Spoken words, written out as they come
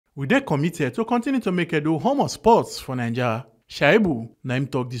We dey committed to continue to make Edo home of sports for Naija. Shaibu na him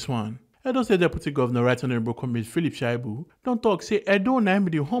talk this one. Edo State Deputy Governor Right Honorable Comrade Philip Shaibu don talk say Edo na him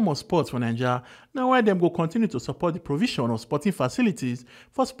be the home of sports for Naija. Na why dem go continue to support the provision of sporting facilities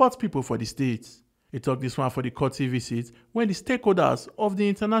for sports people for the state. He talk this one for the courtesy visit when the stakeholders of the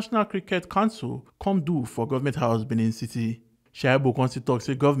International Cricket Council come do for Government House Benin City. Shaibu come talk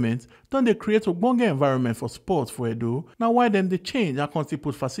say government don dey create ogbonge environment for sports for Edo. Na why dem dey change and come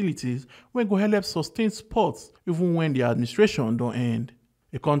put facilities wey go help sustain sports even when the administration don end.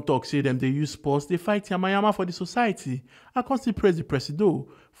 He come talk say dem dey use sports dey fight yamayama for the society and come praise the presido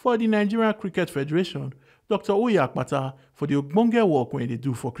for the Nigerian Cricket Federation, Dr. Oye Akpata, for the ogbonge work wey dey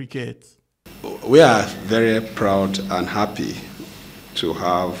do for cricket. We are very proud and happy to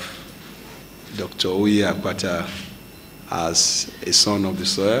have Dr. Oye Akpata as a son of the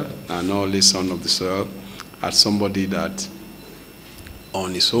soil, and not only son of the soil, as somebody that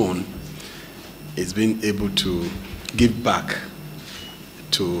on his own is being able to give back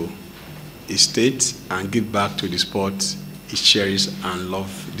to his state and give back to the sport he cherishes and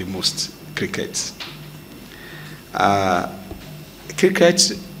loves the most, cricket.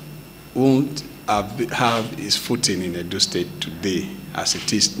 Cricket won't have its footing in Edo State today as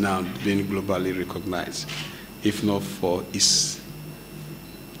it is now being globally recognized if not for its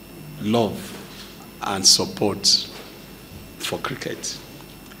love and support for cricket.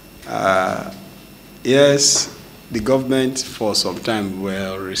 Yes, the government for some time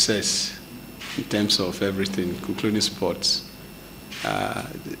were recessed in terms of everything, including sports.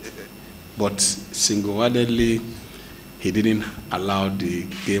 But single-handedly, he didn't allow the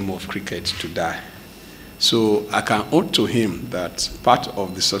game of cricket to die. So I can owe to him that part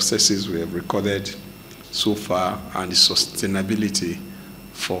of the successes we have recorded so far and the sustainability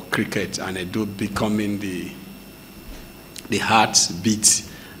for cricket and Edo becoming the heartbeat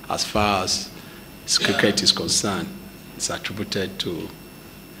as far as cricket is concerned is attributed to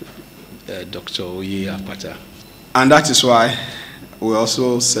Dr. Oye Akpata. And that is why we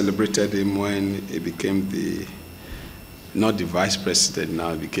also celebrated him when he became not the vice president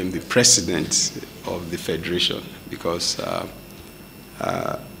now, he became the president of the federation, because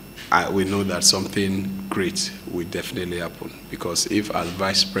we know that something great will definitely happen, because if as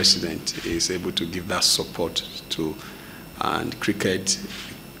vice president he is able to give that support to, and cricket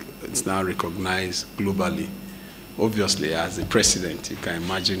is now recognized globally, obviously as the president you can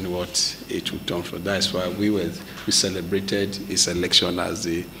imagine what it would turn for. That's why we celebrated his election as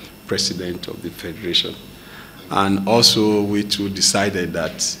the president of the federation. And also we too decided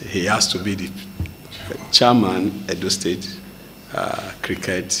that he has to be the chairman Edo State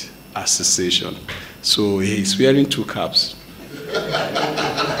Cricket Association. So he's wearing two caps.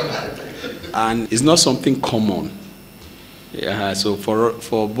 And it's not something common. Yeah, so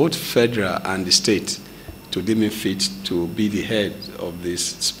for both federal and the state to deem him fit to be the head of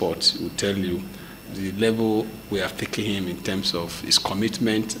this sport will tell you the level we have taken him in terms of his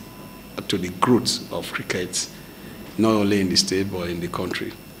commitment to the growth of cricket, not only in the state but in the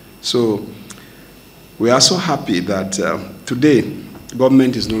country. So we are so happy that today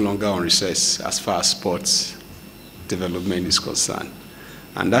government is no longer on recess as far as sports development is concerned.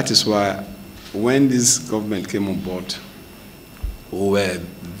 And that is why when this government came on board, we were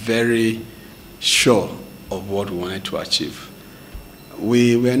very sure of what we wanted to achieve.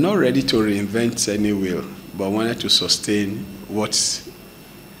 We were not ready to reinvent any wheel, but wanted to sustain what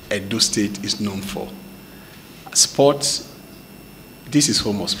Edo State is known for. Sports, this is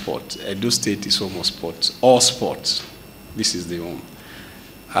home of sport. Edo State is home of sports. All sports, this is the home.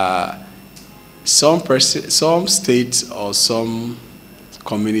 Some states or some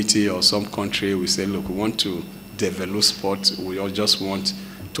community or some country will say, look, we want to develop sport, we all just want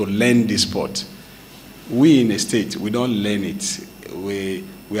to learn the sport. We in a state, we don't learn it.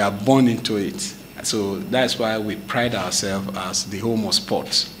 We are born into it. So that's why we pride ourselves as the home of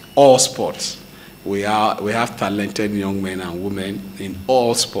sports, all sports. We have talented young men and women in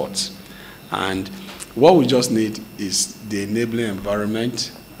all sports. And what we just need is the enabling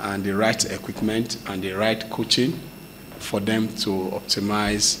environment and the right equipment and the right coaching for them to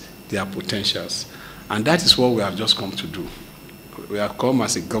optimize their potentials. And that is what we have just come to do. We have come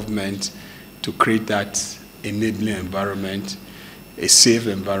as a government to create that enabling environment, a safe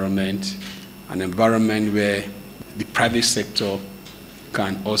environment, an environment where the private sector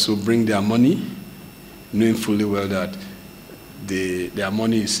can also bring their money, knowing fully well that their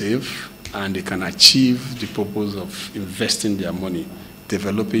money is safe and they can achieve the purpose of investing their money,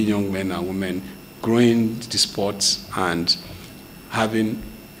 developing young men and women, growing the sports and having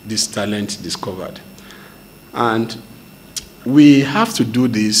this talent discovered. And We have to do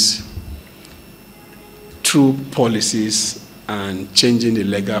this through policies and changing the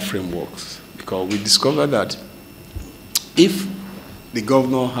legal frameworks, because we discovered that if the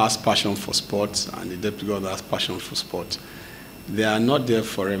governor has passion for sports and the deputy governor has passion for sport, they are not there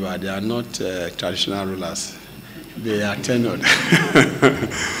forever. They are not traditional rulers. They are tenured.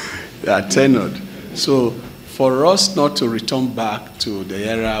 They are tenured. So for us not to return back to the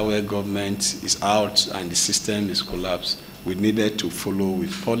era where government is out and the system is collapsed, we needed to follow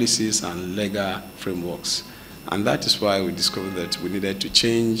with policies and legal frameworks. And that is why we discovered that we needed to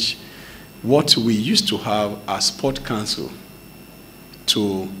change what we used to have as Sport Council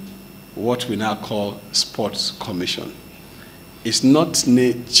to what we now call Sports Commission. It's not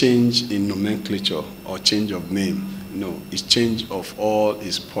change in nomenclature or change of name. No, it's change of all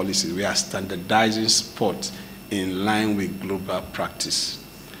its policies. We are standardizing sport in line with global practice.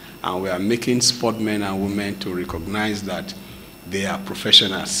 And we are making sportmen and women to recognize that they are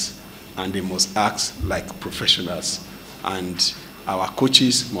professionals and they must act like professionals. And our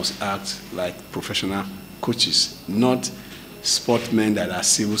coaches must act like professional coaches, not sportmen that are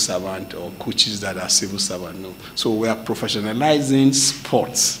civil servants or coaches that are civil servants. No. So we are professionalizing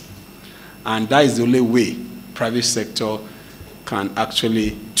sports. And that is the only way private sector can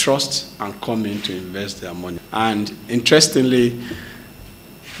actually trust and come in to invest their money. And interestingly,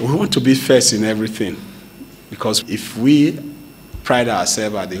 we want to be first in everything, because if we pride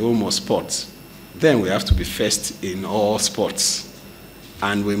ourselves at the home of sports, then we have to be first in all sports.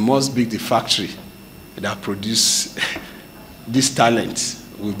 And we must be the factory that produce this talent.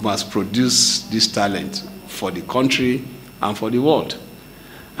 We must produce this talent for the country and for the world.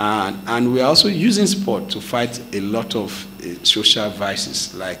 And we are also using sport to fight a lot of social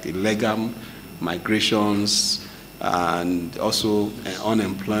vices like illegal migrations and also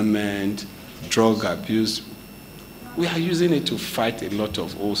unemployment, drug abuse. We are using it to fight a lot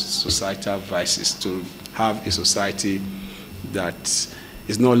of old societal vices, to have a society that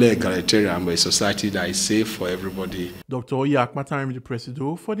is not only egalitarian, but a society that is safe for everybody. Dr. Oyak Matarim, the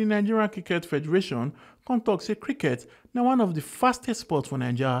president for the Nigerian Cricket Federation, can talk say cricket now one of the fastest sports for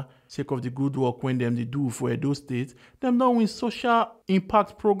Nigeria, sake of the good work when them they do for Edo State. Them now win Social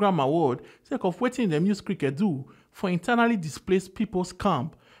Impact Program Award, sake of waiting them use cricket do for internally displaced people's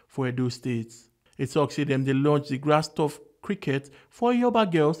camp for Edo State. It talks say them they launch the grass turf cricket for Yoruba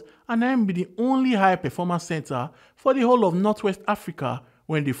girls, and then be the only high performance center for the whole of Northwest Africa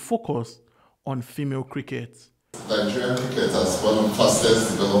when they focus on female cricket. Nigerian cricket has one of the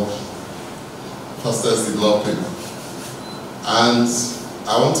fastest developing. And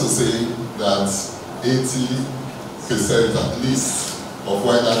I want to say that 80% at least of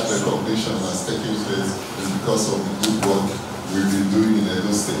why that recognition has taken place is because of the good work we've been doing in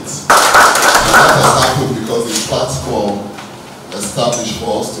Edo State. And that has happened because the platform established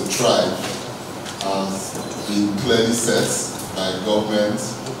for us to thrive has been clearly set by government,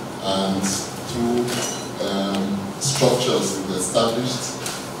 and through structures we've established,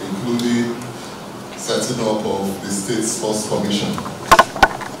 including setting up of the State Sports Commission.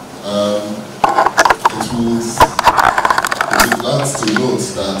 It was glad to note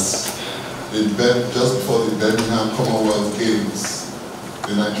that just before the Birmingham Commonwealth Games,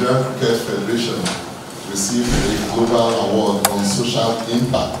 the Nigerian Cricket Federation received a global award on social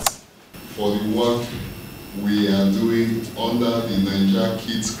impact for the work we are doing under the Nigeria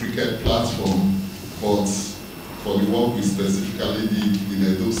Kids Cricket Platform, but for the work we specifically did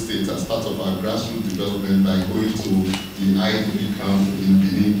in Edo State as part of our grassroots development by going to the IDP camp in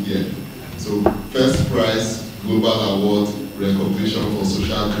Benin here. So first prize, global award, recognition for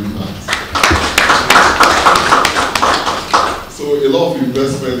social impact. So a lot of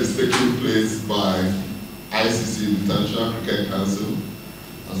investment is taking place by ICC, International Cricket Council.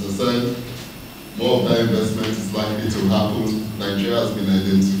 As I said, more of that investment is likely to happen. Nigeria has been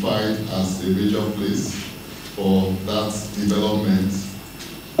identified as a major place for that development.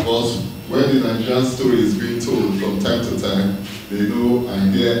 But when the Nigerian story is being told from time to time, they know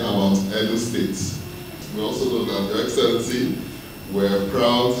and hear about Edo State. We also know that Your Excellency were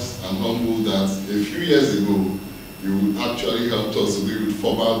proud and humbled that a few years ago, you actually helped us to do the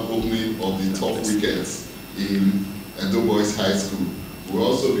formal opening of the top wickets in Edo Boys High School. We'll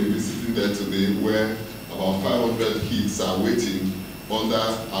also be visiting there today, where about 500 kids are waiting under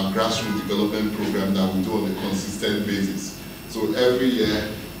our grassroots development program that we do on a consistent basis. So every year,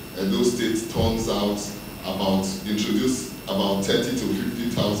 Edo State turns out introduce about 30 to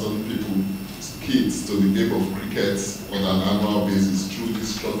 50,000 people, kids, to the game of cricket on an annual basis through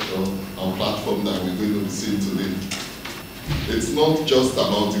this structure and platform that we're going to be seeing today. It's not just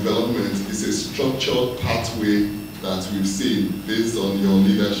about development, it's a structured pathway that we've seen based on your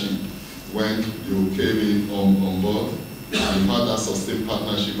leadership when you came in on board, and you've had that sustained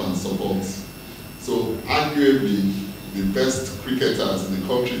partnership and support. So arguably, the best cricketers in the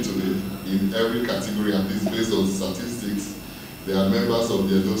country today, in every category, at least based on statistics, they are members of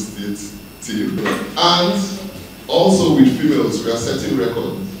the Edo State team. And also with females, we are setting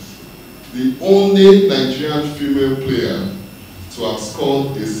records. The only Nigerian female player to have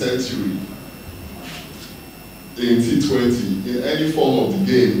scored a century in T20 in any form of the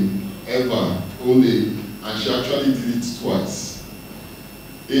game ever, only, and she actually did it twice.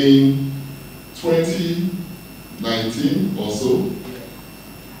 In 2019 or so,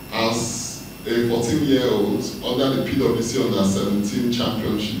 as a 14-year-old under the PwC Under-17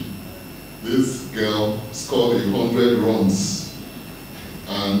 Championship, this girl scored 100 runs,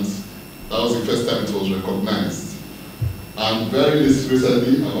 and that was the first time it was recognized. And very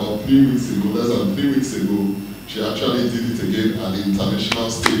recently, about 3 weeks ago, less than 3 weeks ago, she actually did it again at the international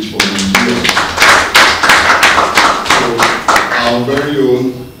stage for Nigeria. So, our very own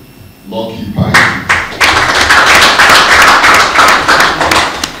Lucky Pie.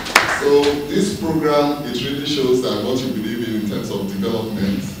 So, this program, it really shows that what you believe in terms of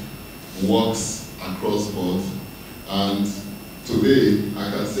development works across board. And today,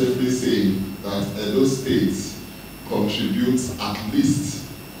 I can safely say that Edo State contributes at least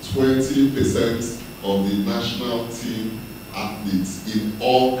 20% of the national team athletes in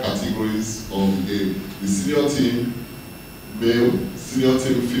all categories of the game. The senior team, male, senior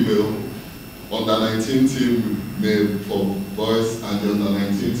team, female, under-19 team, male for boys, and the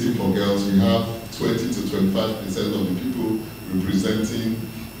under-19 team for girls. We have 20 to 25% of the people representing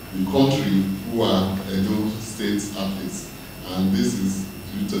the country who are Edo State athletes. And this is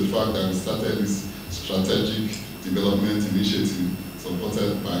due to the fact that we started this strategic development initiative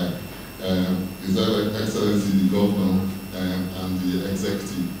supported by His Excellency the Governor and the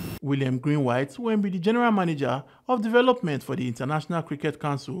Executive. William Greenwhite, who will be the General Manager of Development for the International Cricket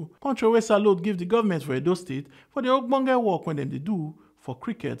Council, contrary salute give the government for Edo State for the ogbonge work when they do for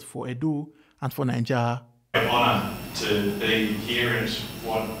cricket for Edo and for Naija. An honour to be here at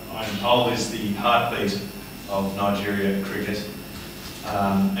what I'm told is the heartbeat of Nigeria cricket.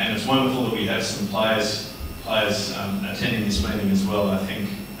 And it's wonderful that we have some players attending this meeting as well. I think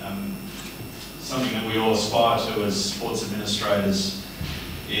something that we all aspire to as sports administrators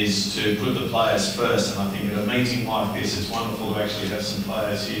is to put the players first, and I think at a meeting like this it's wonderful to actually have some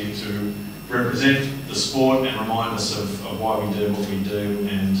players here to represent the sport and remind us of why we do what we do.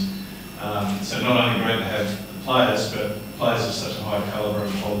 And so not only great to have the players, but players of such a high calibre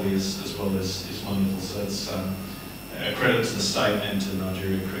and quality as well is wonderful. So it's a credit to the state and to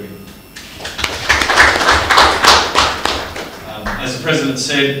Nigeria cricket. As the President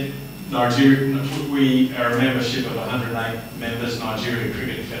said, Nigeria, we are a membership of 108 members. Nigeria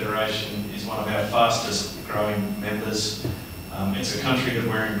Cricket Federation is one of our fastest growing members. It's a country that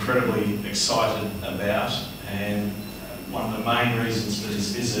we're incredibly excited about, and one of the main reasons for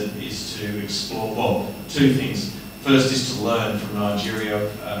this visit is to explore, well, two things. First is to learn from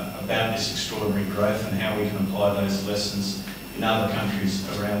Nigeria about this extraordinary growth and how we can apply those lessons in other countries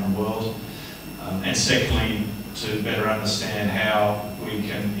around the world. And secondly, to better understand how we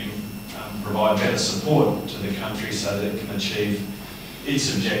can provide better support to the country so that it can achieve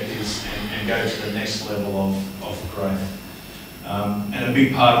its objectives and go to the next level of growth. And a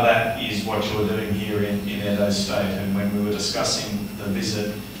big part of that is what you're doing here in Edo State. And when we were discussing the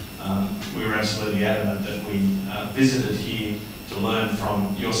visit, we were absolutely adamant that we visited here to learn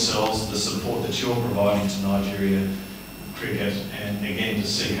from yourselves the support that you're providing to Nigeria cricket, and again to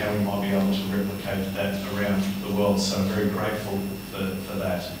see how we might be able to replicate that around the world. So I'm very grateful for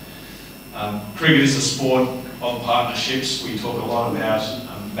that. Cricket is a sport of partnerships. We talk a lot about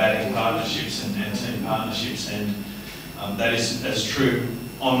batting partnerships and team partnerships, and that is as true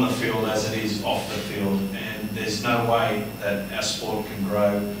on the field as it is off the field. And there's no way that our sport can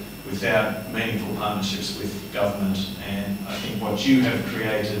grow without meaningful partnerships with government. And I think what you have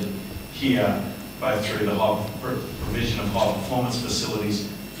created here, both through the provision of high performance facilities,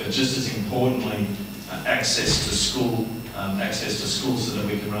 but just as importantly, access to schools so that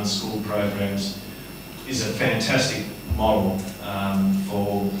we can run school programs, is a fantastic model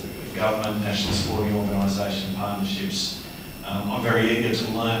for government, national sporting organisation partnerships. I'm very eager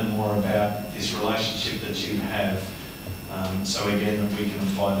to learn more about this relationship that you have, so again that we can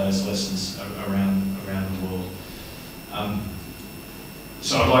apply those lessons around the world.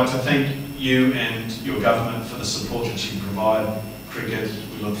 So I'd like to thank you and your government for the support that you provide cricket.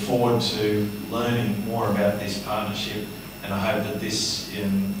 We look forward to learning more about this partnership, and I hope that this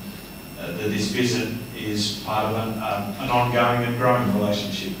that this visit is part of an ongoing and growing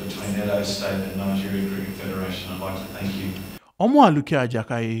relationship between Edo State and Nigeria Cricket Federation. I'd like to thank you. Omo Aluke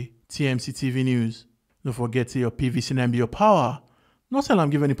Ajakaye, TMC TV News. Don't forget to your PVC and be your power. Not tell I'm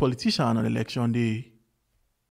giving any politician on election day.